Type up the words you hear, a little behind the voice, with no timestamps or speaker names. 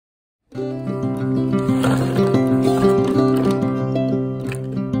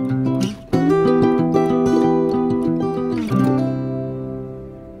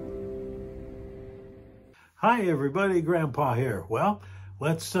Hi everybody, Grandpa here. Well,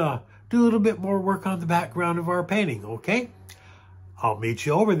 let's do a little bit more work on the background of our painting, okay? I'll meet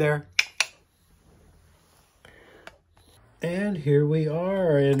you over there. And here we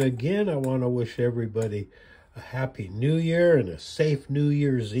are. And again, I want to wish everybody a happy New Year and a safe New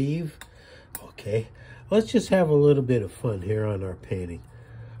Year's Eve. Okay, let's just have a little bit of fun here on our painting.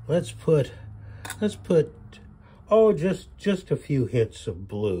 Let's put oh, just a few hits of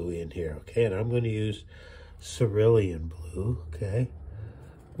blue in here, okay? And I'm going to use cerulean blue, okay?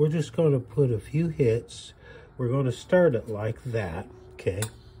 We're just going to put a few hits. We're going to start it like that, okay?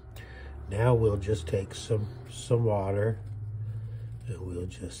 Now we'll just take some water and we'll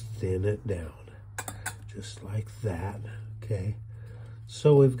just thin it down, just like that, okay?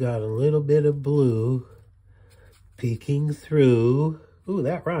 So we've got a little bit of blue peeking through. Ooh,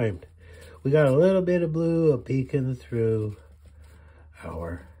 that rhymed. We got a little bit of blue peeking through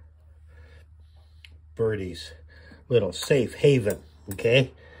our birdie's little safe haven,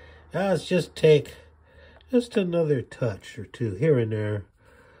 okay? Now let's just take just another touch or two here and there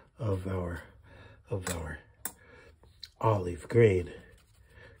of our olive green.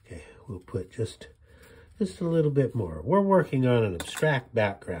 Okay, we'll put just a little bit more. We're working on an abstract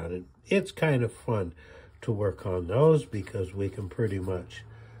background, and it's kind of fun to work on those because we can pretty much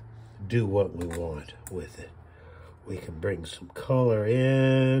do what we want with it. We can bring some color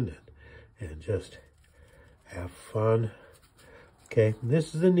in and just have fun. Okay,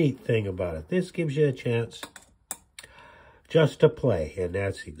 this is the neat thing about it. This gives you a chance just to play, and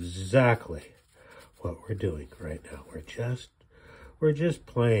that's exactly what we're doing right now. We're just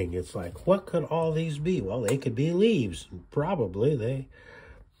playing. It's like, what could all these be? Well, they could be leaves. Probably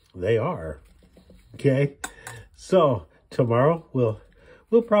they are. Okay, so tomorrow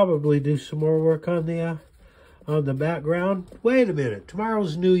we'll probably do some more work on the background. Wait a minute,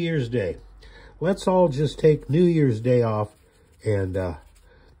 tomorrow's New Year's Day. Let's all just take New Year's Day off, and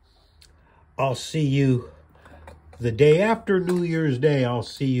I'll see you the day after New Year's Day. I'll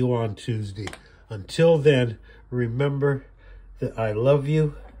see you on Tuesday. Until then, remember that I love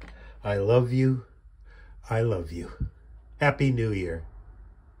you, I love you, I love you. Happy New Year.